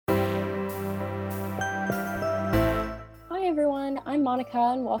everyone, I'm Monica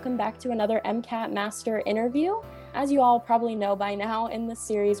and welcome back to another MCAT Master interview. As you all probably know by now, in this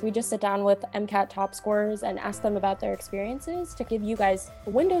series, we just sit down with MCAT top scorers and ask them about their experiences to give you guys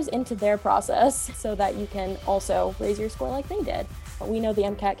windows into their process so that you can also raise your score like they did. We know the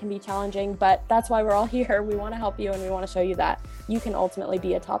MCAT can be challenging, but that's why we're all here. We want to help you and we want to show you that you can ultimately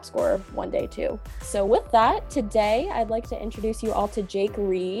be a top scorer one day too. So with that, today I'd like to introduce you all to Jake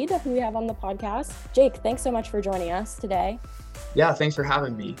Reed, who we have on the podcast. Jake, thanks so much for joining us today. Yeah, thanks for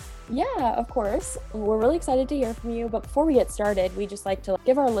having me. Yeah, of course. We're really excited to hear from you. But before we get started, we just like to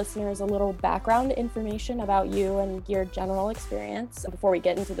give our listeners a little background information about you and your general experience before we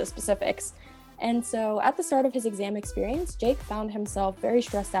get into the specifics. And so at the start of his exam experience, Jake found himself very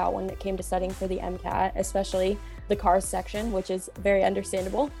stressed out when it came to studying for the MCAT, especially the CARS section, which is very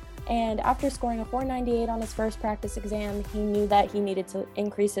understandable. And after scoring a 498 on his first practice exam, he knew that he needed to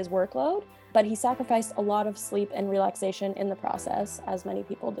increase his workload, but he sacrificed a lot of sleep and relaxation in the process, as many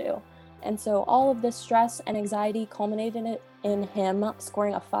people do. And so all of this stress and anxiety culminated in him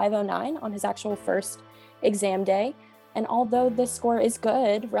scoring a 509 on his actual first exam day. And although this score is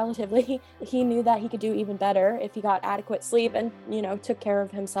good, relatively, he knew that he could do even better if he got adequate sleep and, took care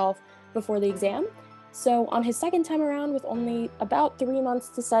of himself before the exam. So on his second time around, with only about 3 months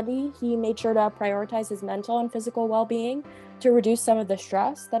to study, he made sure to prioritize his mental and physical well-being to reduce some of the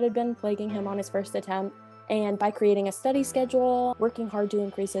stress that had been plaguing him on his first attempt. And by creating a study schedule, working hard to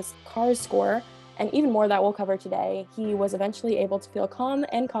increase his CARS score, and even more that we'll cover today, he was eventually able to feel calm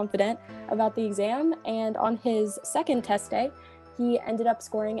and confident about the exam. And on his second test day, he ended up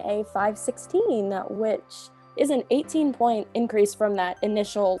scoring a 516, which is an 18-point increase from that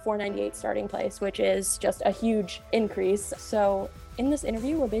initial 498 starting place, which is just a huge increase. So in this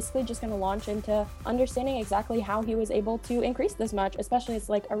interview, we're basically just going to launch into understanding exactly how he was able to increase this much, especially as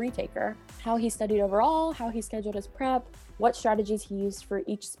like a retaker, how he studied overall, how he scheduled his prep, what strategies he used for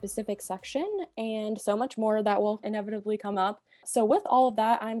each specific section, and so much more that will inevitably come up. So with all of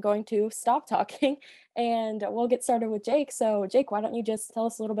that, I'm going to stop talking and we'll get started with Jake. So Jake, why don't you just tell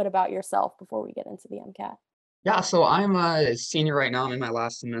us a little bit about yourself before we get into the MCAT? Yeah, so I'm a senior right now. I'm in my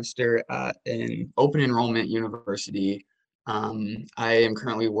last semester at an open enrollment university. I am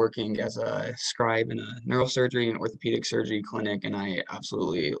currently working as a scribe in a neurosurgery and orthopedic surgery clinic, and I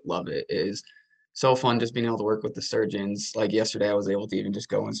absolutely love it. It is so fun just being able to work with the surgeons. Like yesterday, I was able to even just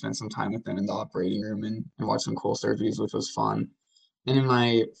go and spend some time with them in the operating room and watch some cool surgeries, which was fun. And in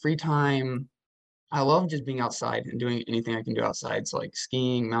my free time, I love just being outside and doing anything I can do outside. So like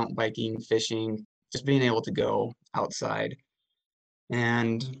skiing, mountain biking, fishing, just being able to go outside.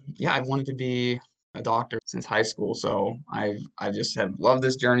 And yeah, I've wanted to be a doctor since high school. So I just have loved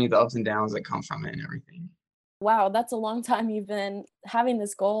this journey, the ups and downs that come from it and everything. Wow, that's a long time you've been having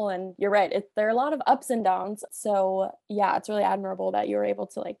this goal, and you're right. There are a lot of ups and downs. So yeah, it's really admirable that you were able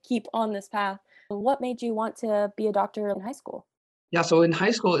to like keep on this path. What made you want to be a doctor in high school? Yeah, so in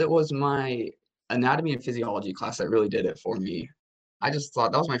high school, it was my anatomy and physiology class that really did it for me. I just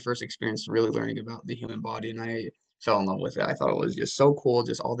thought that was my first experience really learning about the human body, and I fell in love with it. I thought it was just so cool,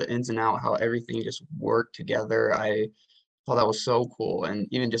 just all the ins and out, how everything just worked together. I thought that was so cool. And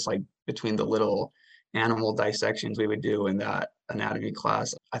even just like between the little animal dissections we would do in that anatomy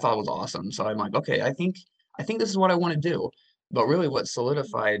class, I thought it was awesome. So I'm like, okay, I think this is what I want to do. But really what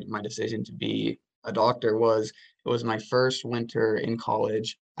solidified my decision to be a doctor was it was my first winter in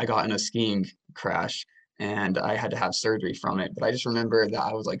college. I got in a skiing crash and I had to have surgery from it. But I just remember that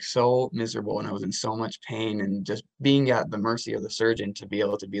I was like so miserable and I was in so much pain and just being at the mercy of the surgeon to be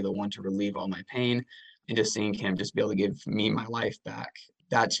able to be the one to relieve all my pain and just seeing him just be able to give me my life back.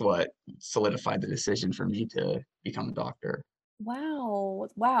 That's what solidified the decision for me to become a doctor. Wow.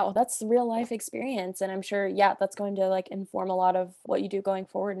 Wow, that's real life experience, and I'm sure yeah, that's going to like inform a lot of what you do going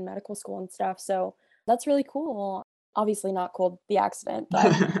forward in medical school and stuff. So, that's really cool. Obviously not cool the accident,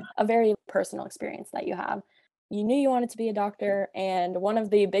 but a very personal experience that you have. You knew you wanted to be a doctor, and one of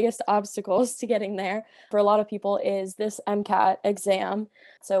the biggest obstacles to getting there for a lot of people is this MCAT exam.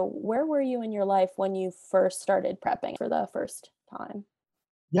 So, where were you in your life when you first started prepping for the first time?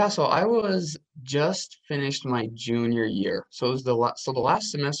 Yeah, so I was just finished my junior year. So it was the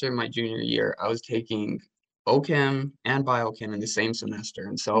last semester of my junior year, I was taking OChem and biochem in the same semester.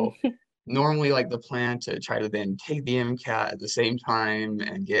 And so normally like the plan to try to then take the MCAT at the same time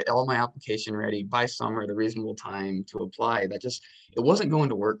and get all my application ready by summer at a reasonable time to apply, that just it wasn't going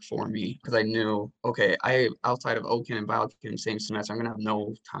to work for me because I knew, okay, I outside of OChem and biochem same semester, I'm gonna have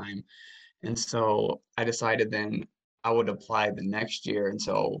no time. And so I decided then I would apply the next year. And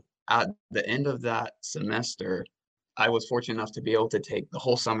so at the end of that semester, I was fortunate enough to be able to take the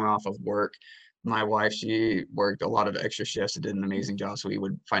whole summer off of work my wife, she worked a lot of extra shifts and did an amazing job, so we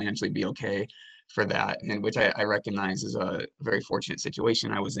would financially be okay for that, and which I recognize is a very fortunate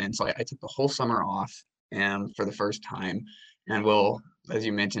situation I was in. So I took the whole summer off and for the first time, and we'll, as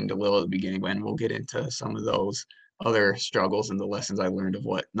you mentioned a little at the beginning, when we'll get into some of those other struggles and the lessons I learned of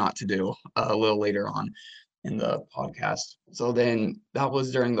what not to do a little later on in the podcast. So then that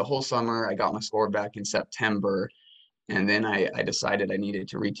was during the whole summer. I got my score back in September, and then I decided I needed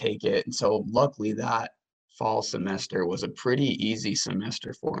to retake it. And so luckily that fall semester was a pretty easy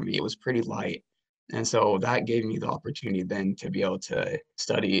semester for me. It was pretty light. And so that gave me the opportunity then to be able to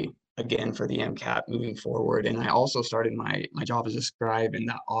study again for the MCAT moving forward. And I also started my job as a scribe in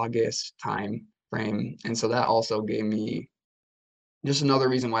that August time frame. And so that also gave me just another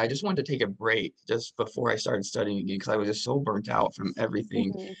reason why I just wanted to take a break just before I started studying again, because I was just so burnt out from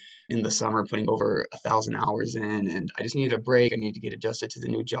everything Mhm. in the summer, putting over 1,000 hours in, and I just needed a break. I needed to get adjusted to the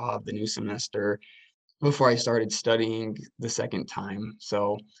new job, the new semester before I started studying the second time.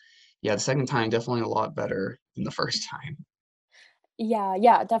 So yeah, the second time definitely a lot better than the first time. Yeah,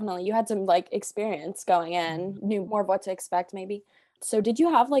 yeah, definitely. You had some, like, experience going in, knew more of what to expect maybe. So did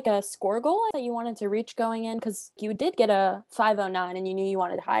you have, like, a score goal that you wanted to reach going in? Because you did get a 509 and you knew you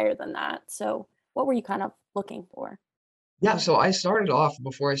wanted higher than that. So what were you kind of looking for? Yeah, so I started off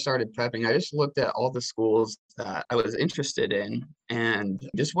before I started prepping. I just looked at all the schools that I was interested in and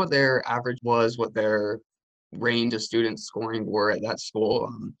just what their average was, what their range of students scoring were at that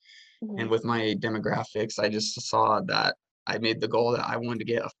school. And Mhm. with my demographics, I just saw that I made the goal that I wanted to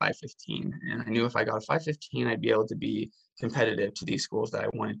get a 515. And I knew if I got a 515, I'd be able to be competitive to these schools that I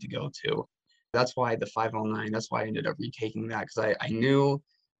wanted to go to. That's why the 509, that's why I ended up retaking that, because I knew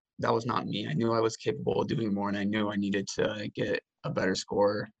that was not me. I knew I was capable of doing more, and I knew I needed to get a better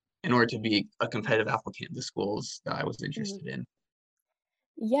score in order to be a competitive applicant to schools that I was Mhm. interested in.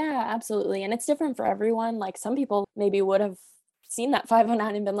 Yeah, absolutely, and it's different for everyone, like, some people maybe would have seen that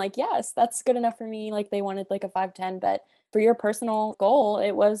 509 and been like, "Yes, that's good enough for me," like, they wanted, like, a 510, but for your personal goal,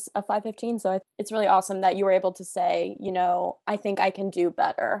 it was a 515, so it's really awesome that you were able to say, "I think I can do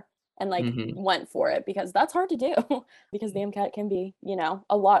better," and, like, Hmm. went for it because that's hard to do because the MCAT can be,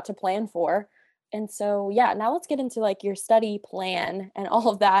 a lot to plan for, and so, yeah, now let's get into, like, your study plan and all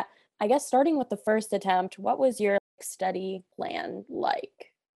of that. I guess starting with the first attempt, what was your study plan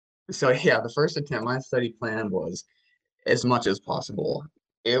like? So yeah, the first attempt, my study plan was as much as possible.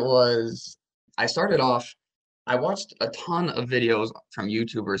 It was, I started off, I watched a ton of videos from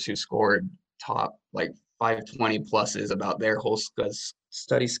YouTubers who scored top like 520 pluses about their whole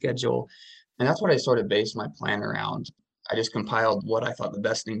study schedule. And that's what I sort of based my plan around. I just compiled what I thought the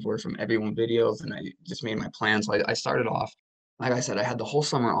best things were from everyone videos and I just made my plan. So I started off, like I said, I had the whole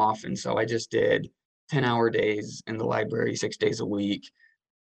summer off. And so I just did 10-hour days in the library 6 days a week.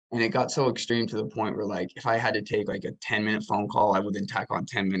 And it got so extreme to the point where, like, if I had to take like a 10-minute phone call, I would then tack on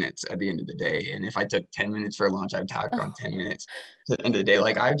 10 minutes at the end of the day. And if I took 10 minutes for lunch, I'd tack on 10 minutes to the end of the day.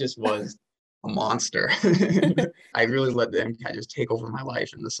 Like, I just was a monster. I really let the MCAT just take over my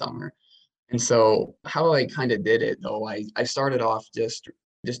life in the summer. And so how I kind of did it though, I started off just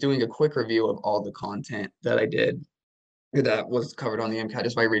doing a quick review of all the content that I did that was covered on the MCAT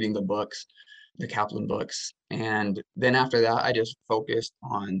just by reading the books, the Kaplan books. And then after that, I just focused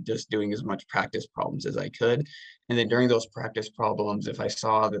on just doing as much practice problems as I could. And then during those practice problems, if I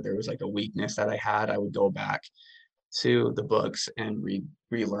saw that there was like a weakness that I had, I would go back to the books and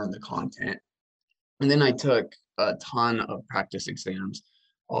relearn the content. And then I took a ton of practice exams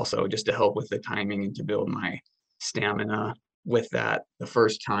also just to help with the timing and to build my stamina with that the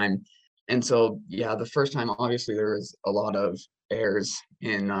first time. And so, yeah, the first time, obviously, there was a lot of errors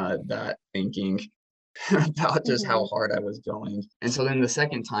in that thinking about just how Mhm. hard I was going. And so then the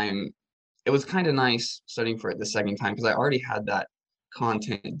second time, it was kind of nice studying for it the second time because I already had that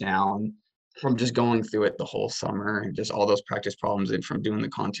content down from just going through it the whole summer and just all those practice problems and from doing the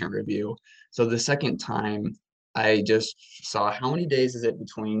content review. So the second time, I just saw how many days is it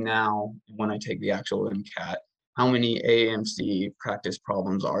between now and when I take the actual MCAT? How many AMC practice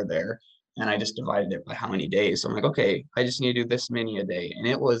problems are there? And I just divided it by how many days. So I'm like, okay, I just need to do this many a day. And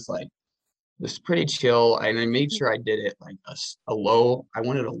it was like was pretty chill, and I made sure I did it like a low. I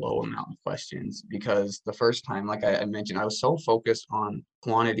wanted a low amount of questions because the first time, like I mentioned, I was so focused on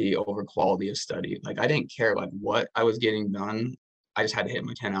quantity over quality of study. Like I didn't care like what I was getting done. I just had to hit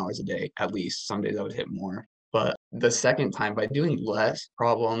my 10 hours a day at least. Some days I would hit more. But the second time, by doing less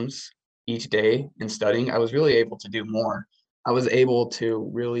problems each day and studying, I was really able to do more. I was able to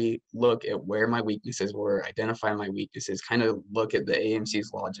really look at where my weaknesses were, identify my weaknesses, kind of look at the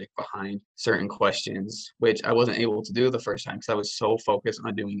AMC's logic behind certain questions, which I wasn't able to do the first time because I was so focused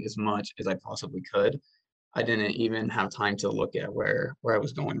on doing as much as I possibly could. I didn't even have time to look at where I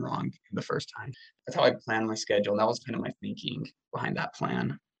was going wrong the first time. That's how I planned my schedule. And that was kind of my thinking behind that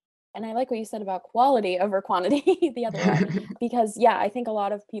plan. And I like what you said about quality over quantity the other way, because yeah, I think a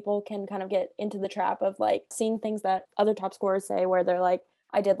lot of people can kind of get into the trap of like seeing things that other top scorers say where they're like,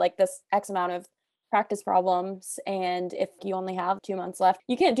 I did like this X amount of practice problems. And if you only have 2 months left,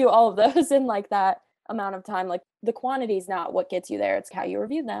 you can't do all of those in like that amount of time. Like the quantity is not what gets you there. It's how you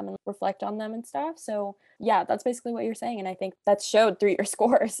review them and reflect on them and stuff. So yeah, that's basically what you're saying. And I think that showed through your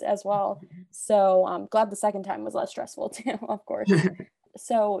scores as well. So I'm glad the second time was less stressful too, of course.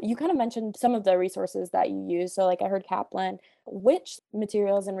 So you kind of mentioned some of the resources that you use. So like I heard Kaplan. Which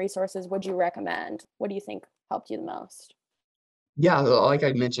materials and resources would you recommend? What do you think helped you the most? Yeah, like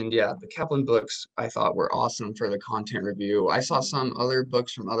I mentioned, yeah, the Kaplan books I thought were awesome for the content review. I saw some other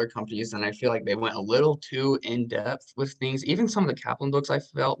books from other companies, and I feel like they went a little too in depth with things. Even some of the Kaplan books I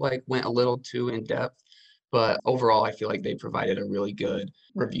felt like went a little too in depth. But overall, I feel like they provided a really good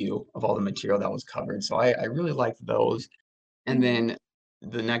review of all the material that was covered. So I really liked those. And Mhm. then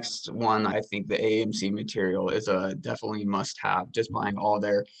the next one, I think the AMC material is a definitely must have. Just buying all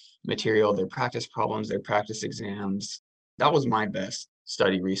their material, their practice problems, their practice exams. That was my best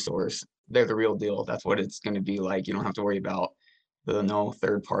study resource. They're the real deal. That's what it's going to be like. You don't have to worry about the no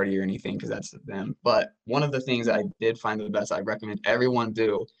third party or anything because that's them. But one of the things I Mhm. did find the best, I recommend everyone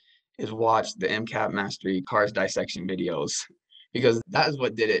do, is watch the MCAT Mastery cars dissection videos because that is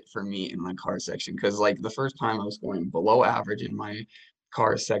what did it for me in my car section. Because like the first time I was going below average in my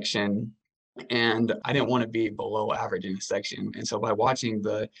car section, and I didn't want to be below average in a section. And so by watching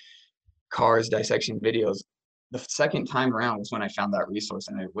the cars dissection videos, the second time around was when I found that resource,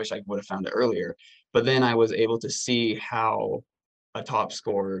 and I wish I would have found it earlier. But then I was able to see how a top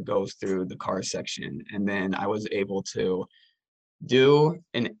scorer goes through the car section, and then I was able to do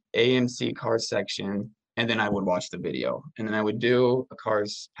an AMC cars section, and then I would watch the video. And then I would do a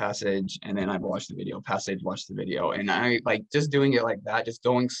cars passage, and then I'd watch the video, passage, watch the video. And I like just doing it like that, just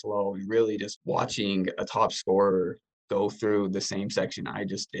going slow and really just watching a top scorer go through the same section I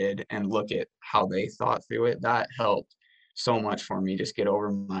just did and look at how they thought through it. That helped so much for me just get over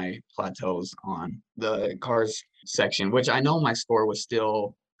my plateaus on the cars section, which I know my score was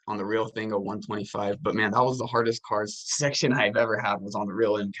still on the real thing of 125. But man, that was the hardest cars section I've ever had was on the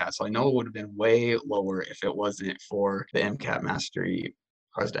real MCAT. So I know it would have been way lower if it wasn't for the MCAT Mastery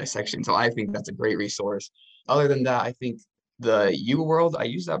cars dissection. So I think that's a great resource. Other than that, I think the U World, I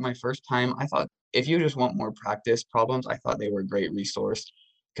used that my first time. I thought if you just want more practice problems, I thought they were a great resource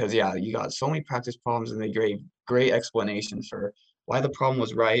because yeah, you got so many practice problems and they gave great explanations for why the problem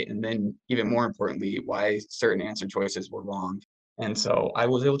was right, and then even more importantly, why certain answer choices were wrong. And so I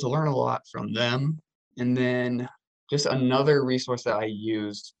was able to learn a lot from them. And then just another resource that I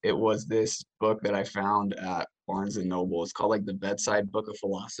used, it was this book that I found at Barnes and Noble. It's called like the Bedside Book of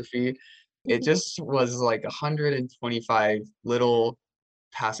Philosophy. It Mhm. just was like 125 little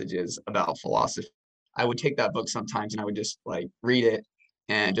passages about philosophy. I would take that book sometimes and I would just like read it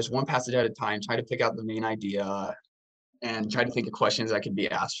and just one passage at a time, try to pick out the main idea, and try to think of questions that could be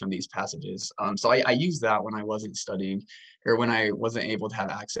asked from these passages. So I used that when I wasn't studying or when I wasn't able to have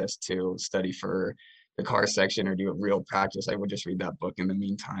access to study for the car section or do a real practice. I would just read that book in the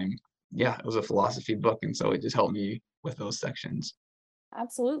meantime. Yeah, it was a philosophy book. And so it just helped me with those sections.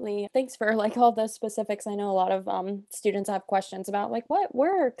 Absolutely. Thanks for like all the specifics. I know a lot of students have questions about like what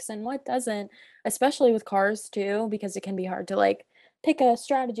works and what doesn't, especially with cars too, because it can be hard to like pick a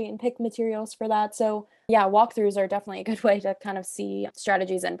strategy and pick materials for that. So yeah, walkthroughs are definitely a good way to kind of see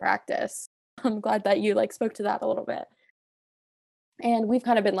strategies in practice. I'm glad that you like spoke to that a little bit. And we've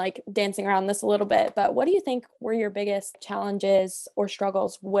kind of been like dancing around this a little bit, but what do you think were your biggest challenges or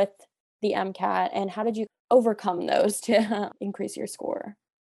struggles with the MCAT, and how did you overcome those to increase your score?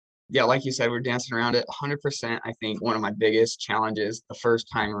 Yeah, like you said, we're dancing around it 100%. I think one of my biggest challenges the first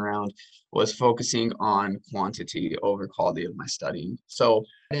time around was focusing on quantity over quality of my studying. So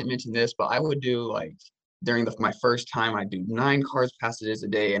I didn't mention this, but I would do like during my first time, I'd do 9 cars passages a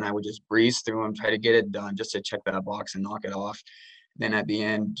day and I would just breeze through them, try to get it done just to check that box and knock it off. Then at the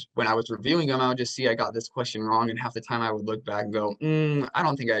end, when I was reviewing them, I would just see I got this question wrong. And half the time I would look back and go, I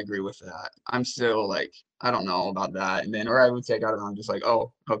don't think I agree with that. I'm still like, I don't know about that. And then, or I would say I got it wrong, just like,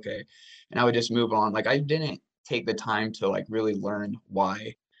 oh, okay. And I would just move on. Like I didn't take the time to like really learn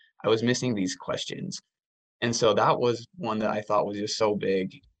why I was missing these questions. And so that was one that I thought was just so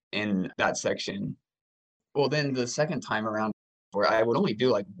big in that section. Well, then the second time around, where I would only do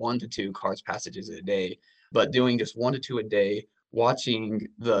like 1 to 2 cards passages a day, but doing just 1 to 2 a day, watching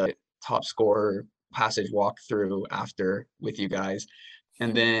the top scorer passage walk through after with you guys,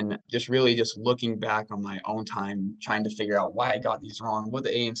 and then just really just looking back on my own time, trying to figure out why I got these wrong, what the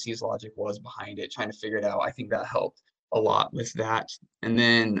AMC's logic was behind it, trying to figure it out. I think that helped a lot with that. And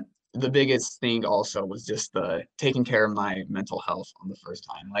then the biggest thing also was just the taking care of my mental health on the first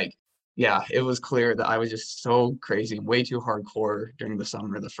time. Like, yeah, it was clear that I was just so crazy, way too hardcore during the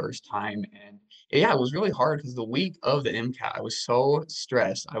summer the first time. And yeah, it was really hard because the week of the MCAT, I was so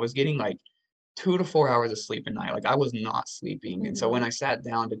stressed. I was getting like 2 to 4 hours of sleep a night. Like I was not sleeping. And so when Mhm. I sat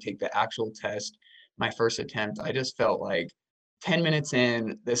down to take the actual test, my first attempt, I just felt like 10 minutes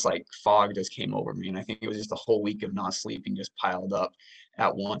in, this like fog just came over me. And I think it was just a whole week of not sleeping just piled up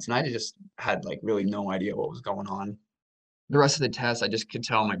at once. And I just had like really no idea what was going on. The rest of the test, I just could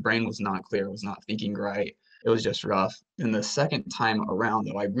tell my brain was not clear, was not thinking right. It was just rough. And the second time around,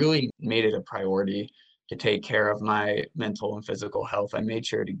 though, I really made it a priority to take care of my mental and physical health. I made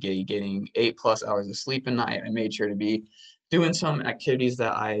sure to be getting 8+ hours of sleep a night. I made sure to be doing some activities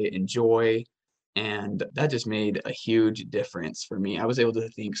that I enjoy. And that just made a huge difference for me. I was able to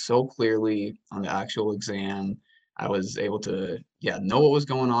think so clearly on the actual exam. I was able to, yeah, know what was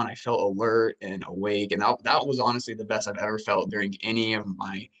going on. I felt alert and awake. And that was honestly the best I've ever felt during any of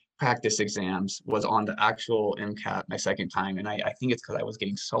my practice exams was on the actual MCAT my second time. And I think it's because I was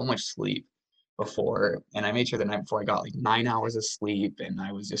getting so much sleep before. And I made sure the night before I got like 9 hours of sleep and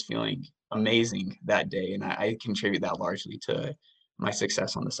I was just feeling amazing that day. And I contribute that largely to my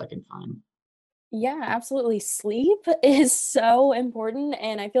success on the second time. Yeah, absolutely. Sleep is so important.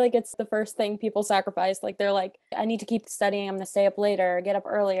 And I feel like it's the first thing people sacrifice. Like they're like, I need to keep studying. I'm going to stay up later, get up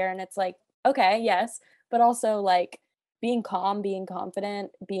earlier. And it's like, okay, yes. But also like being calm, being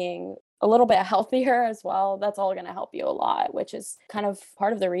confident, being a little bit healthier as well. That's all going to help you a lot, which is kind of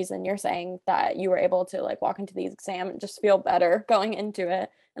part of the reason you're saying that you were able to like walk into these exam and just feel better going into it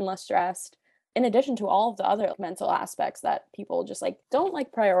and less stressed in addition to all of the other mental aspects that people just like don't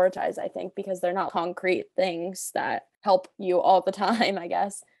like prioritize, I think, because they're not concrete things that help you all the time, I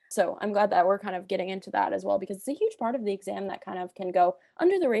guess. So I'm glad that we're kind of getting into that as well because it's a huge part of the exam that kind of can go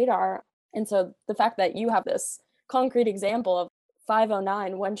under the radar. And so the fact that you have this concrete example of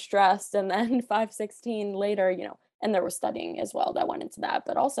 509 when stressed and then 516 later, and there was studying as well that went into that.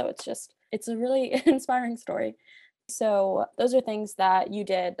 But also it's a really inspiring story. So those are things that you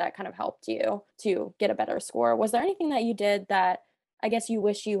did that kind of helped you to get a better score. Was there anything that you did that I guess you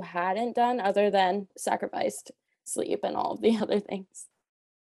wish you hadn't done other than sacrificed sleep and all of the other things?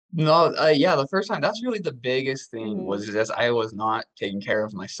 No, yeah, the first time, that's really the biggest thing Mhm. was just I was not taking care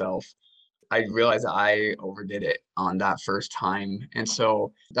of myself. I realized I overdid it on that first time. And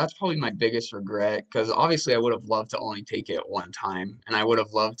so that's probably my biggest regret because obviously I would have loved to only take it one time and I would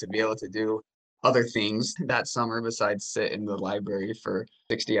have loved to be able to do other things that summer besides sit in the library for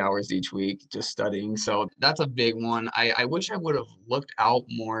 60 hours each week just studying. So that's a big one. I wish I would have looked out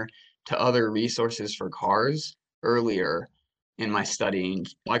more to other resources for cars earlier in my studying.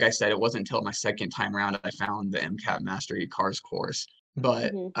 Like I said, it wasn't until my second time around I found the MCAT Mastery Cars course.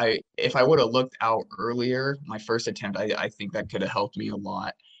 But Mhm. if I would have looked out earlier, my first attempt, I think that could have helped me a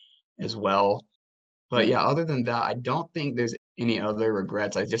lot as well. But yeah, Mhm. other than that, I don't think there's any other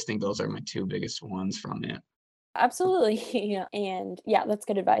regrets. I just think those are my two biggest ones from it. Absolutely. Yeah. And yeah, that's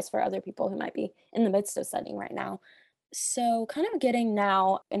good advice for other people who might be in the midst of studying right now. So, kind of getting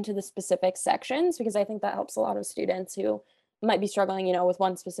now into the specific sections, because I think that helps a lot of students who might be struggling, with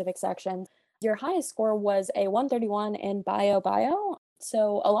one specific section. Your highest score was a 131 in bio.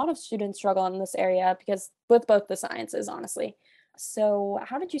 So, a lot of students struggle in this area because with both the sciences, honestly. So,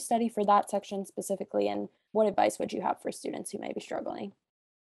 how did you study for that section specifically? And what advice would you have for students who may be struggling?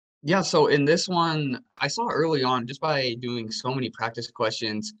 Yeah, so in this one, I saw early on just by doing so many practice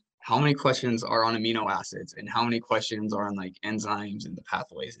questions, how many questions are on amino acids and how many questions are on like enzymes and the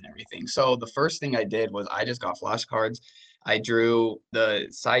pathways and everything. So the first thing I did was I just got flashcards. I drew the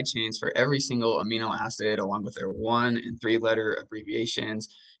side chains for every single amino acid along with their 1 and 3 letter abbreviations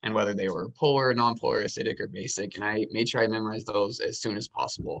and whether they were polar, non-polar, acidic, or basic. And I made sure I memorized those as soon as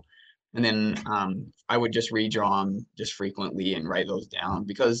possible. And then I would just redraw them just frequently and write those down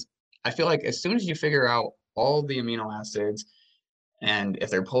because I feel like as soon as you figure out all the amino acids and if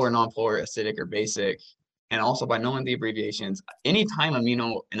they're polar, non-polar, acidic, or basic, and also by knowing the abbreviations, anytime an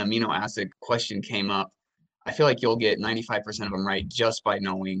amino acid question came up, I feel like you'll get 95% of them right just by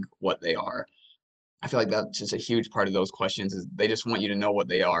knowing what they are. I feel like that's just a huge part of those questions is they just want you to know what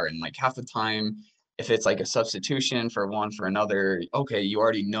they are. And like half the time, if it's like a substitution for one for another, okay, you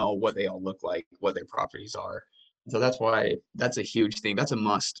already know what they all look like, what their properties are. So that's why that's a huge thing. That's a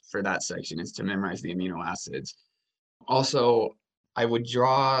must for that section is to memorize the amino acids. Also, I would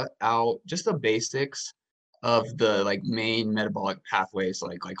draw out just the basics of the like main metabolic pathways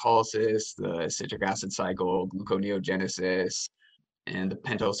like glycolysis, the citric acid cycle, gluconeogenesis, and the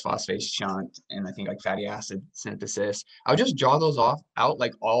pentose phosphate shunt, and I think like fatty acid synthesis. I would just draw those off out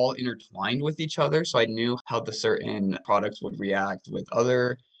like all intertwined with each other. So I knew how the certain products would react with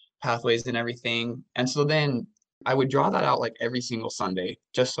other pathways and everything. And so then I would draw that out like every single Sunday,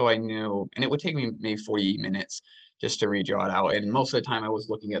 just so I knew, and it would take me maybe 40 minutes just to redraw it out. And most of the time I was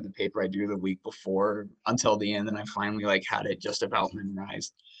looking at the paper I drew the week before until the end, and I finally like had it just about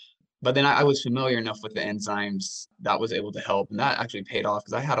memorized. But then I was familiar enough with the enzymes that was able to help. And that actually paid off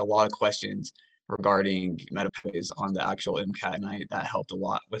because I had a lot of questions regarding metapathways on the actual MCAT, and that helped a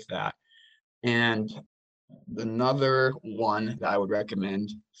lot with that. And another one that I would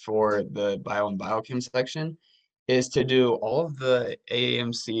recommend for the bio and biochem section is to do all of the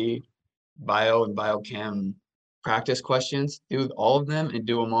AAMC bio and biochem practice questions, do all of them and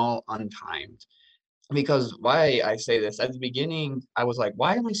do them all untimed. Because why I say this, at the beginning, I was like,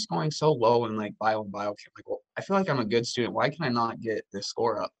 why am I scoring so low in like bio and biochem? Like, well, I feel like I'm a good student. Why can I not get this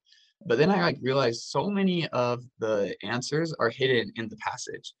score up? But then I like realized so many of the answers are hidden in the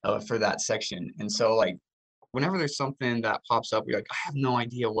passage for that section. And so like whenever there's something that pops up, you're like, I have no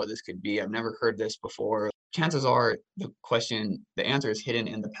idea what this could be. I've never heard this before. Chances are the answer is hidden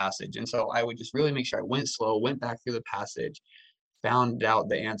in the passage. And so I would just really make sure I went slow, went back through the passage, found out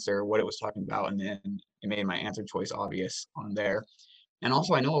the answer, what it was talking about, and then it made my answer choice obvious on there. And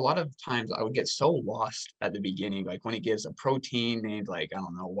also, I know a lot of times I would get so lost at the beginning, like when it gives a protein named like, I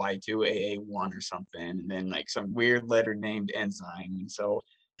don't know, Y2AA1 or something, and then like some weird letter named enzyme. And so,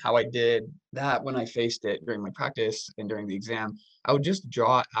 how I did that when I faced it during my practice and during the exam, I would just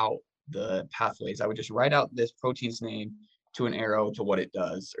draw out the pathways. I would just write out this protein's name to an arrow to what it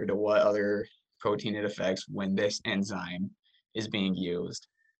does or to what other protein it affects when this enzyme is being used.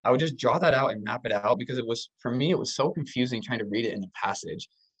 I would just draw that out and map it out because it was, for me, it was so confusing trying to read it in the passage.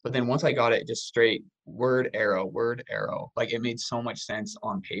 But then once I got it just straight word arrow, like it made so much sense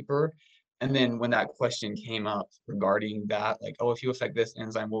on paper. And then when that question came up regarding that, like, oh, if you affect this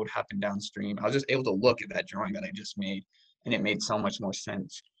enzyme, what would happen downstream? I was just able to look at that drawing that I just made, and it made so much more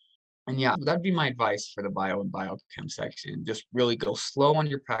sense. And yeah, that'd be my advice for the bio and biochem section. Just really go slow on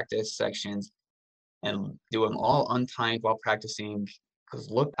your practice sections and do them all untimed while practicing. Because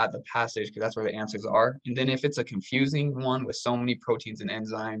look at the passage, because that's where the answers are. And then if it's a confusing one with so many proteins and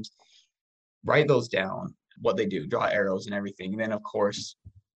enzymes, write those down, what they do, draw arrows and everything. And then, of course,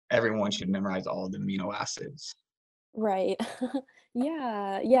 everyone should memorize all of the amino acids. Right.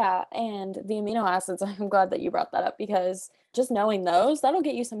 Yeah, yeah, and the amino acids, I'm glad that you brought that up because just knowing those, that'll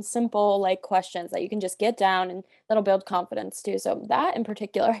get you some simple, like, questions that you can just get down and that'll build confidence too. So that in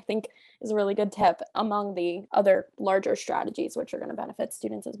particular, I think is a really good tip among the other larger strategies, which are gonna benefit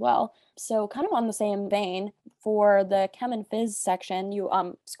students as well. So kind of on the same vein, for the Chem and Phys section, you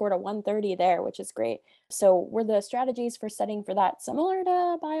scored a 130 there, which is great. So were the strategies for studying for that similar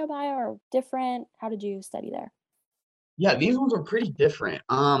to bio or different? How did you study there? Yeah, these ones are pretty different.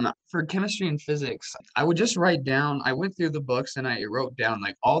 For chemistry and physics, I would just write down, I went through the books and I wrote down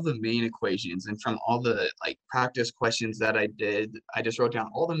like all the main equations. And from all the like practice questions that I did, I just wrote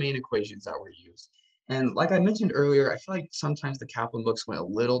down all the main equations that were used. And like I mentioned earlier, I feel like sometimes the Kaplan books went a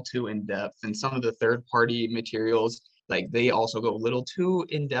little too in depth, and some of the third party materials, like they also go a little too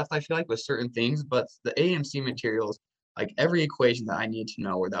in depth, I feel like, with certain things. But the AMC materials, like every equation that I need to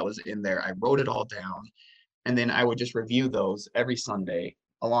know or that was in there, I wrote it all down, and then I would just review those every Sunday,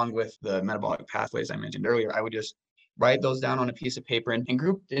 along with the metabolic pathways I mentioned earlier. I would just write those down on a piece of paper and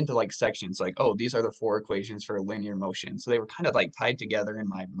grouped into like sections, like, oh, these are the four equations for linear motion. So they were kind of like tied together in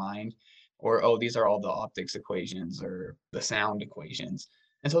my mind, or, oh, these are all the optics equations or the sound equations.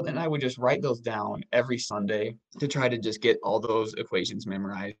 And so then I would just write those down every Sunday to try to just get all those equations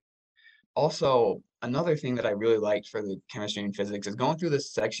memorized. Also, another thing that I really liked for the chemistry and physics is going through the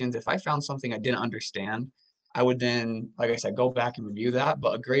sections. If I found something I didn't understand, I would then, like I said, go back and review that.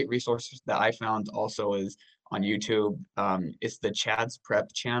 But a great resource that I found also is on YouTube. It's the Chad's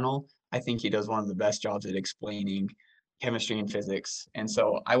Prep channel. I think he does one of the best jobs at explaining chemistry and physics. And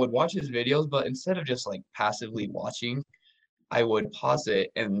so I would watch his videos, but instead of just like passively watching, I would pause it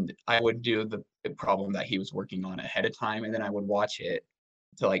and I would do the problem that he was working on ahead of time, and then I would watch it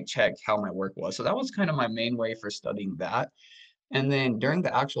to like check how my work was. So that was kind of my main way for studying that. And then during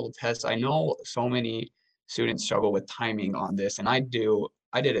the actual test, I know so many students struggle with timing on this, and I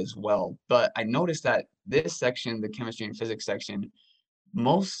did as well. But I noticed that this section, the chemistry and physics section,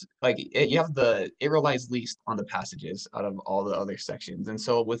 most like you have it relies least on the passages out of all the other sections. And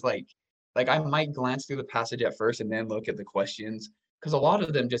so with like I might glance through the passage at first and then look at the questions because a lot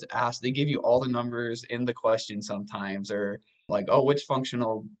of them just ask, they give you all the numbers in the question sometimes, or like, oh, which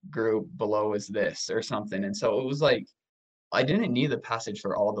functional group below is this or something. And so it was like I didn't need the passage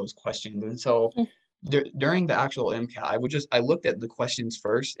for all those questions. And so during the actual MCAT, I looked at the questions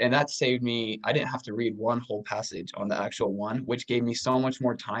first, and that saved me. I didn't have to read one whole passage on the actual one, which gave me so much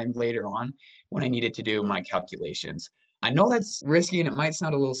more time later on when I needed to do my calculations. I know that's risky and it might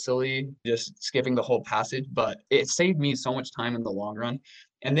sound a little silly just skipping the whole passage, but it saved me so much time in the long run.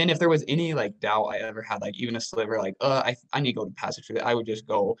 And then if there was any like doubt I ever had, like even a sliver, like, I need to go to passage for that, I would just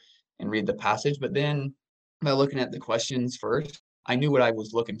go and read the passage. But then by looking at the questions first, I knew what I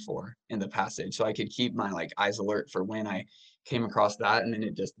was looking for in the passage. So I could keep my like eyes alert for when I came across that. And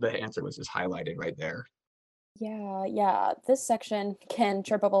then the answer was just highlighted right there. Yeah, yeah. This section can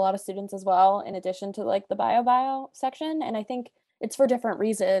trip up a lot of students as well, in addition to like the bio section. And I think it's for different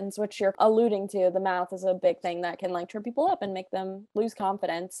reasons, which you're alluding to. The math is a big thing that can like trip people up and make them lose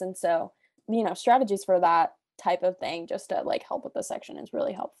confidence. And so, strategies for that type of thing just to like help with the section is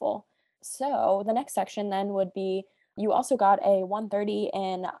really helpful. So the next section then would be you also got a 130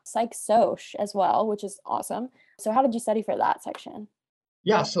 in psych soc as well, which is awesome. So how did you study for that section?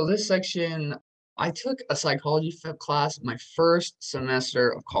 Yeah, so this section, I took a psychology class my first semester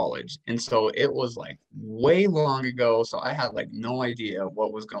of college. And so it was like way long ago. So I had like no idea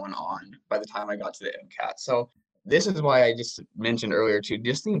what was going on by the time I got to the MCAT. So this is why I just mentioned earlier too,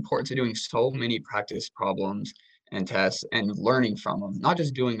 just the importance of doing so many practice problems and tests and learning from them, not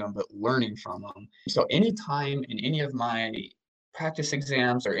just doing them, but learning from them. So anytime in any of my practice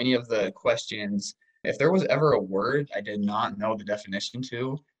exams or any of the questions, if there was ever a word I did not know the definition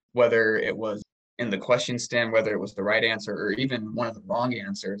to, whether it was in the question stem, whether it was the right answer or even one of the wrong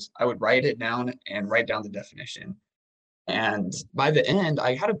answers, I would write it down and write down the definition. And by the end,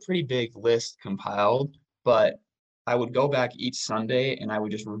 I had a pretty big list compiled, but I would go back each Sunday and I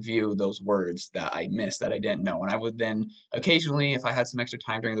would just review those words that I missed that I didn't know. And I would then occasionally, if I had some extra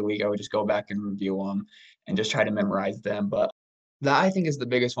time during the week, I would just go back and review them and just try to memorize them. But that I think is the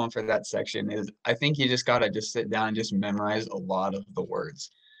biggest one for that section is I think you just gotta just sit down and just memorize a lot of the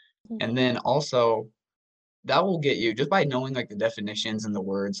words. And then also that will get you just by knowing like the definitions and the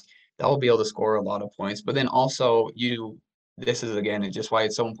words, that will be able to score a lot of points. But then also this is again just why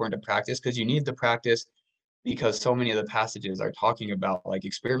it's so important to practice because you need the practice because so many of the passages are talking about like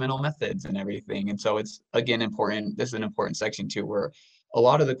experimental methods and everything. And so it's again important. This is an important section too, where a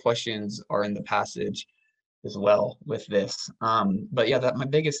lot of the questions are in the passage as well with this. But yeah, that my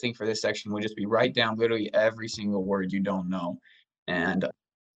biggest thing for this section would just be write down literally every single word you don't know. And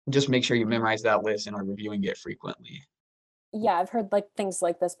just make sure you memorize that list and are reviewing it frequently. Yeah, I've heard like things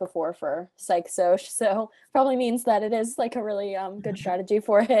like this before for psych soc, so probably means that it is like a really good strategy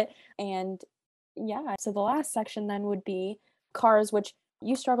for it. And yeah, so the last section then would be cars, which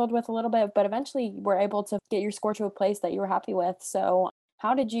you struggled with a little bit, but eventually were able to get your score to a place that you were happy with. So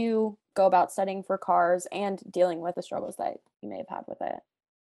how did you go about studying for cars and dealing with the struggles that you may have had with it?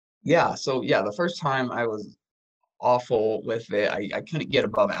 Yeah, so yeah, the first time I was awful with it. I couldn't get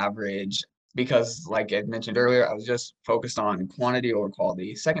above average because, like I mentioned earlier, I was just focused on quantity over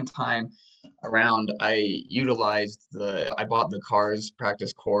quality. Second time around, I bought the cars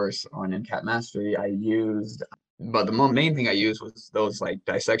practice course on MCAT Mastery. But the main thing I used was those like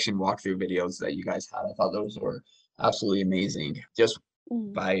dissection walkthrough videos that you guys had. I thought those were absolutely amazing. Just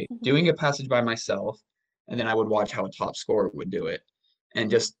Mm, by mhm, doing a passage by myself, and then I would watch how a top scorer would do it and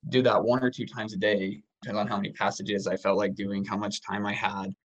just do that one or two times a day, depending on how many passages I felt like doing, how much time I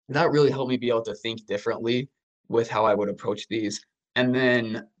had. That really helped me be able to think differently with how I would approach these. And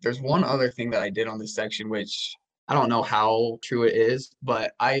then there's one other thing that I did on this section, which I don't know how true it is,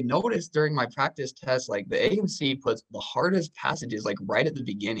 but I noticed during my practice test, like the AMC puts the hardest passages like right at the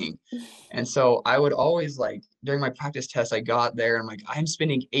beginning. And so I would always like during my practice test, I got there and I'm like, I'm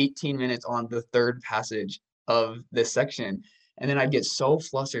spending 18 minutes on the third passage of this section. And then I'd get so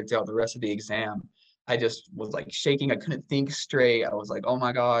flustered throughout the rest of the exam. I just was like shaking. I couldn't think straight. I was like, oh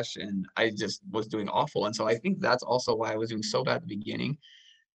my gosh. And I just was doing awful. And so I think that's also why I was doing so bad at the beginning.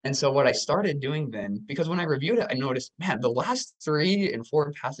 And so what I started doing then, because when I reviewed it, I noticed, man, the last 3 and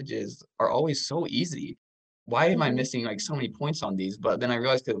 4 passages are always so easy. Why am I mhm, missing like so many points on these? But then I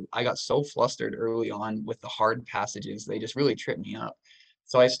realized that I got so flustered early on with the hard passages, they just really tripped me up.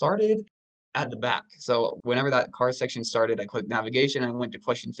 So I started at the back. So whenever that car section started, I clicked navigation, I went to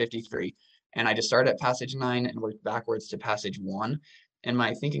question 53. And I just started at passage 9 and worked backwards to passage 1. And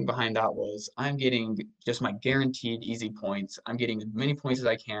my thinking behind that was I'm getting just my guaranteed easy points. I'm getting as many points as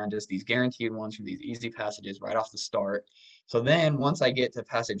I can, just these guaranteed ones from these easy passages right off the start. So then once I get to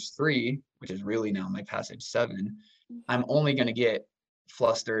passage 3, which is really now my passage 7, I'm only going to get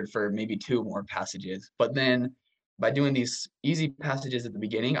flustered for maybe 2 more passages. But then by doing these easy passages at the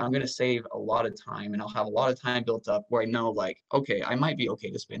beginning, I'm going to save a lot of time and I'll have a lot of time built up where I know, like, okay, I might be okay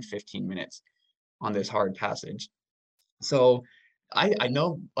to spend 15 minutes on this hard passage. So I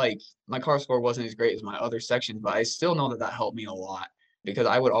know like my car score wasn't as great as my other sections, but I still know that that helped me a lot because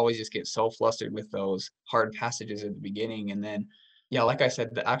I would always just get so flustered with those hard passages at the beginning. And then, yeah, like I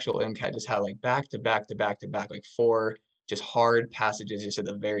said, the actual MCAT just had like back to back to back to back, like 4 just hard passages just at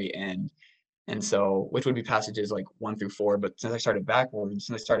the very end. And so, which would be passages like 1 through 4. But since I started backwards,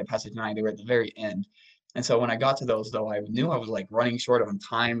 since I started passage 9, they were at the very end. And so when I got to those, though, I knew I was like running short on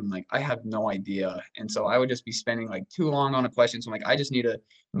time. And like, I have no idea. And so I would just be spending like too long on a question. So I'm like, I just need to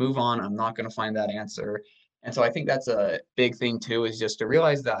move on. I'm not going to find that answer. And so I think that's a big thing too, is just to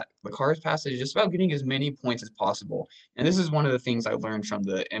realize that the CARS passage is just about getting as many points as possible. And this is one of the things I learned from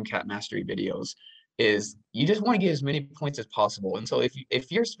the MCAT mastery videos is you just want to get as many points as possible. And so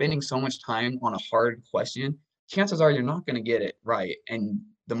if you're spending so much time on a hard question, chances are you're not going to get it right. And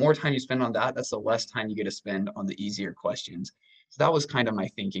the more time you spend on that, that's the less time you get to spend on the easier questions. So that was kind of my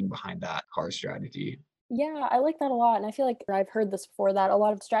thinking behind that car strategy. Yeah, I like that a lot. And I feel like I've heard this before that a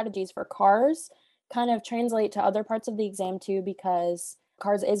lot of strategies for cars kind of translate to other parts of the exam too, because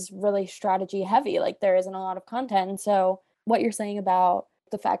cars is really strategy heavy. Like there isn't a lot of content. And so what you're saying about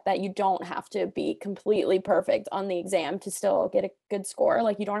the fact that you don't have to be completely perfect on the exam to still get a good score.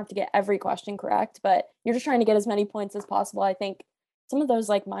 Like you don't have to get every question correct, but you're just trying to get as many points as possible. I think some of those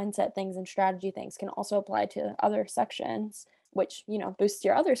like mindset things and strategy things can also apply to other sections, which, boosts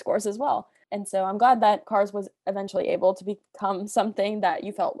your other scores as well. And so I'm glad that cars was eventually able to become something that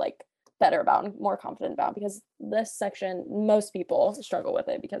you felt like better about and more confident about, because this section, most people struggle with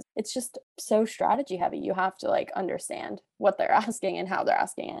it because it's just so strategy heavy. You have to like understand what they're asking and how they're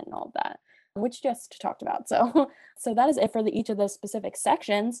asking it and all of that, which just talked about. So that is it for each of the specific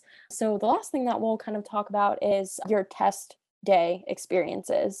sections. So the last thing that we'll kind of talk about is your test day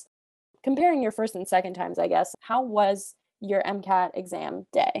experiences. Comparing your first and second times, I guess, how was your MCAT exam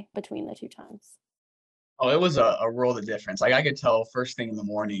day between the 2 times? Oh, it was a world of difference. Like I could tell first thing in the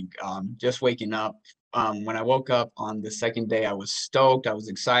morning, just waking up. When I woke up on the second day, I was stoked. I was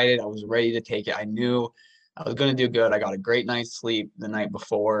excited. I was ready to take it. I knew I was going to do good. I got a great night's sleep the night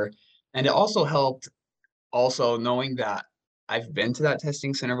before. And it also helped also knowing that I've been to that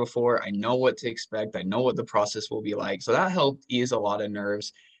testing center before. I know what to expect. I know what the process will be like. So that helped ease a lot of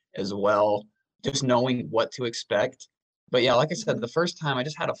nerves as well, just knowing what to expect. But yeah, like I said, Mhm. the first time I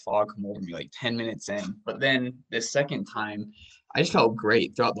just had a fog come over me like 10 minutes in. But then this second time, I just felt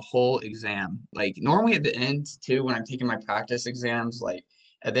great throughout the whole exam. Like normally at the end too, when I'm taking my practice exams, like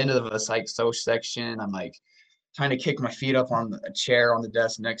at the end of a psych soc section, I'm like trying to kick my feet up on a chair on the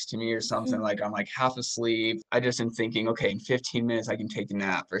desk next to me or something. Like I'm like half asleep. I just am thinking, okay, in 15 minutes I can take a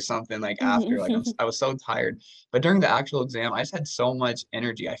nap or something like after. Like I was so tired. But during the actual exam, I just had so much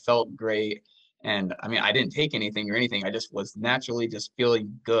energy. I felt great. And I mean, I didn't take anything or anything. I just was naturally just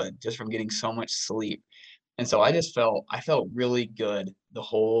feeling good just from getting so much sleep. And so I felt really good the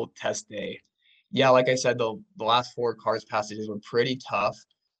whole test day. Yeah, like I said, the last 4 cars passages were pretty tough,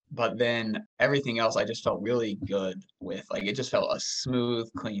 but then everything else I just felt really good with. Like it just felt a smooth,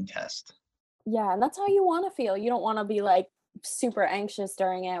 clean test. Yeah, and that's how you wanna feel. You don't wanna be, like, super anxious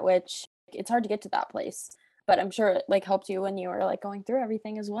during it, which it's hard to get to that place, but I'm sure it, like, helped you when you were, like, going through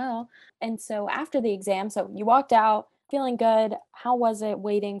everything as well. And so after the exam, so you walked out feeling good. How was it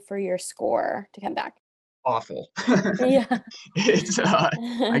waiting for your score to come back? Awful. Yeah. It's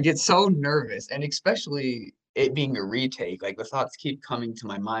I get so nervous, and especially it being a retake, like the thoughts keep coming to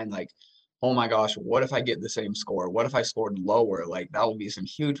my mind like, "Oh my gosh, what if I get the same score? What if I scored lower?" Like that would be some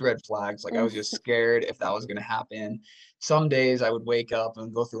huge red flags. Like I was just scared if that was going to happen. Some days I would wake up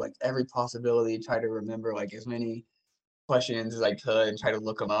and go through like every possibility, try to remember like as many questions as I could and try to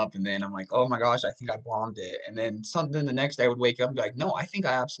look them up. And then I'm like, oh my gosh, I think I bombed it. And then something the next day I would wake up and be like, no, I think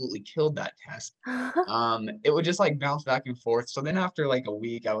I absolutely killed that test. It would just like bounce back and forth. So then after like a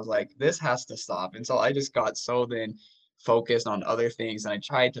week, I was like, this has to stop. And so I just got so then focused on other things and I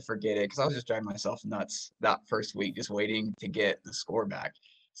tried to forget it because I was just driving myself nuts that first week, just waiting to get the score back.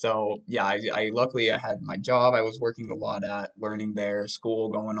 So yeah, I luckily I had my job I was working a lot at, learning there, school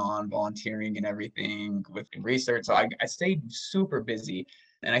going on, volunteering and everything with research. So I stayed super busy.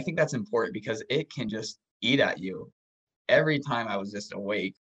 And I think that's important because it can just eat at you. Every time I was just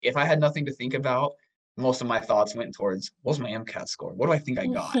awake, if I had nothing to think about, most of my thoughts went towards, what's my MCAT score? What do I think I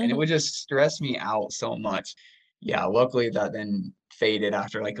got? And it would just stress me out so much. Yeah, luckily that then faded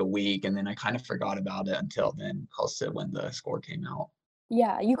after like a week, and then I kind of forgot about it until then, close to when the score came out.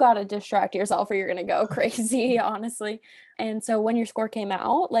 Yeah, you gotta distract yourself or you're gonna go crazy, honestly. And so when your score came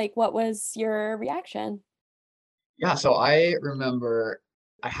out, like, what was your reaction? Yeah, so I remember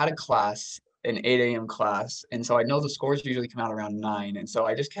I had a class, an 8 a.m. class, and so I know the scores usually come out around 9, and so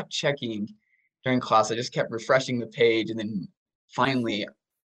I just kept checking during class. I just kept refreshing the page, and then finally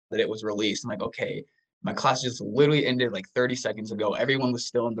that it was released. I'm like, okay, my class just literally ended like 30 seconds ago. Everyone was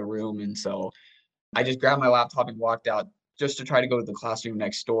still in the room, and so I just grabbed my laptop and walked out just to try to go to the classroom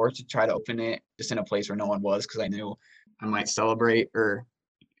next door to try to open it just in a place where no one was because I knew I might celebrate or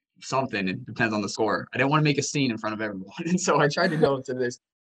something. It depends on the score. I didn't want to make a scene in front of everyone. And so I tried to go to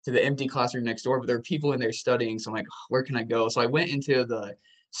the empty classroom next door, but there were people in there studying. So I'm like, where can I go? So I went into the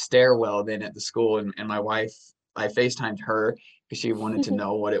stairwell then at the school, and my wife, I FaceTimed her because she wanted to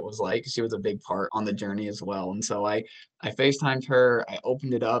know what it was like. She was a big part on the journey as well. And so I FaceTimed her, I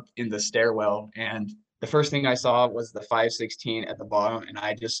opened it up in the stairwell, and the first thing I saw was the 516 at the bottom, and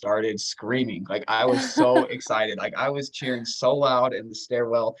I just started screaming. Like I was so excited. Like I was cheering so loud in the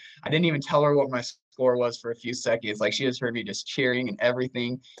stairwell. I didn't even tell her what my score was for a few seconds. Like she just heard me just cheering and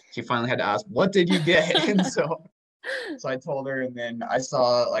everything. She finally had to ask, "What did you get?" And so I told her, and then I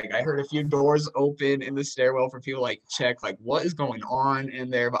saw like I heard a few doors open in the stairwell for people like check like what is going on in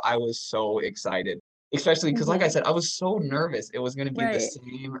there. But I was so excited, especially because like I Mhm. said, I was so nervous it was going to be the Right.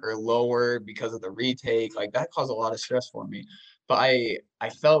 same or lower because of the retake. Like that caused a lot of stress for me. But I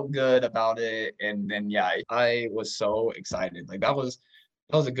felt good about it, and then yeah, I was so excited. Like that was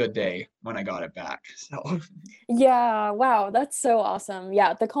a good day when I got it back. So Yeah, wow, that's so awesome.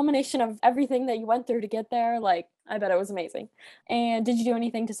 Yeah, the culmination of everything that you went through to get there, like, I bet it was amazing. And did you do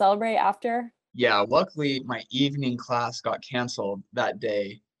anything to celebrate after? yeah, luckily my evening class got canceled that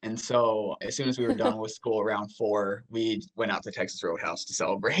day. And so as soon as we were done with school around 4, we went out to Texas Roadhouse to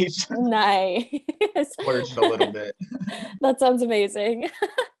celebrate, Nice. splurged a little bit. That sounds amazing.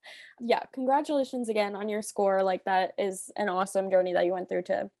 Yeah, congratulations again on your score, like, that is an awesome journey that you went through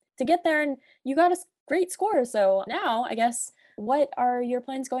to get there, and you got a great score, so now, I guess, what are your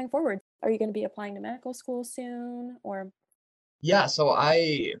plans going forward? Are you gonna be applying to medical school soon, or Yeah, so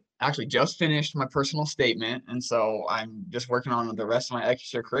I actually just finished my personal statement. And so I'm just working on the rest of my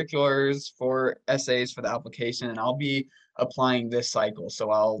extracurriculars for essays for the application. And I'll be applying this cycle. So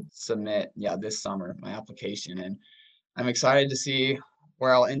I'll submit, yeah, this summer my application. And I'm excited to see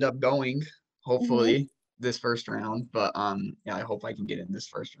where I'll end up going, Mhm. hopefully this first round. But yeah, I hope I can get in this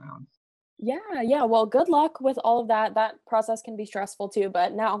first round. Yeah, yeah. Well, good luck with all of that. That process can be stressful too,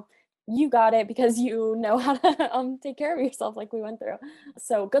 but now you got it because you know how to take care of yourself like we went through.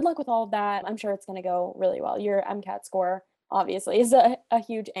 So good luck with all of that. I'm sure it's going to go really well. Your MCAT score obviously is a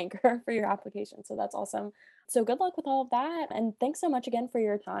huge anchor for your application. So that's awesome. So good luck with all of that. And thanks so much again for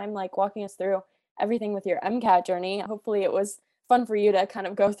your time, like walking us through everything with your MCAT journey. Hopefully it was fun for you to kind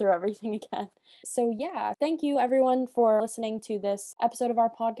of go through everything again. So, yeah, thank you everyone for listening to this episode of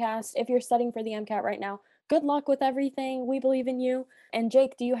our podcast. If you're studying for the MCAT right now, good luck with everything. We believe in you. And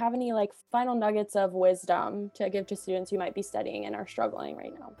Jake, do you have any like final nuggets of wisdom to give to students who might be studying and are struggling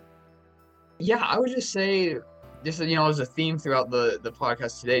right now? Yeah, I would just say, just as a theme throughout the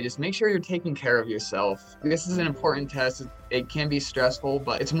podcast today, just make sure you're taking care of yourself. This is an important test. It can be stressful,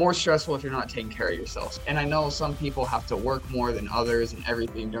 but it's more stressful if you're not taking care of yourself. And I know some people have to work more than others and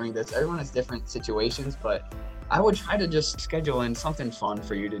everything during this. Everyone has different situations, but I would try to just schedule in something fun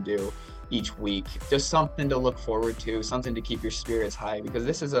for you to do each week, just something to look forward to, something to keep your spirits high, because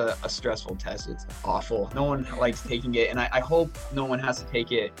this is a stressful test. It's awful. No one likes taking it, and I hope no one has to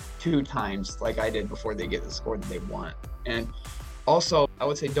take it 2 times like I did before they get the score that they want. And also, I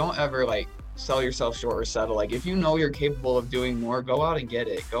would say don't ever like sell yourself short or settle. Like if you know you're capable of doing more, go out and get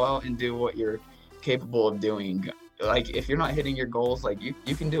it. Go out and do what you're capable of doing. Like if you're not hitting your goals, like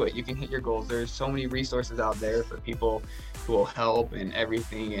you can do it. You can hit your goals. There's so many resources out there for people who will help and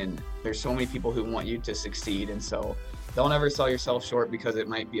everything, and there's so many people who want you to succeed. And so don't ever sell yourself short because it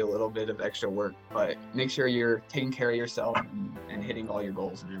might be a little bit of extra work, but make sure you're taking care of yourself and hitting all your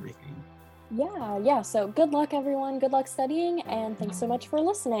goals and everything. Yeah, yeah. So good luck, everyone. Good luck studying. And thanks so much for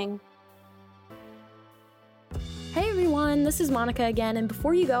listening. Hey everyone, this is Monica again, and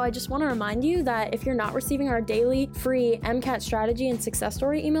before you go, I just want to remind you that if you're not receiving our daily free MCAT strategy and success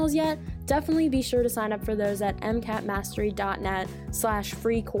story emails yet, definitely be sure to sign up for those at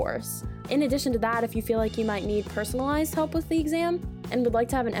mcatmastery.net/free course. In addition to that, if you feel like you might need personalized help with the exam and would like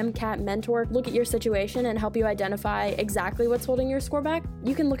to have an MCAT mentor look at your situation and help you identify exactly what's holding your score back,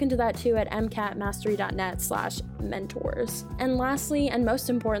 you can look into that too at mcatmastery.net/mentors. And lastly, and most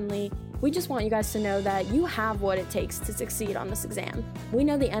importantly, we just want you guys to know that you have what it takes to succeed on this exam. We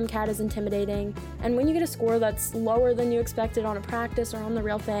know the MCAT is intimidating, and when you get a score that's lower than you expected on a practice or on the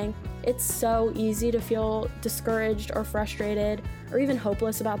real thing, it's so easy to feel discouraged or frustrated or even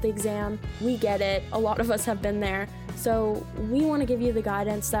hopeless about the exam. We get it. A lot of us have been there. So we want to give you the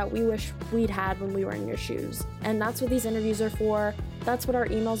guidance that we wish we'd had when we were in your shoes. And that's what these interviews are for. That's what our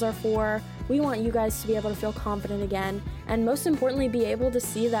emails are for. We want you guys to be able to feel confident again, and most importantly, be able to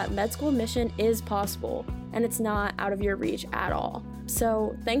see that med school admission is possible and it's not out of your reach at all.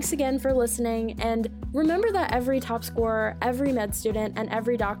 So thanks again for listening, and remember that every top scorer, every med student, and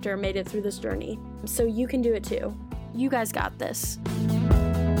every doctor made it through this journey. So you can do it too. You guys got this.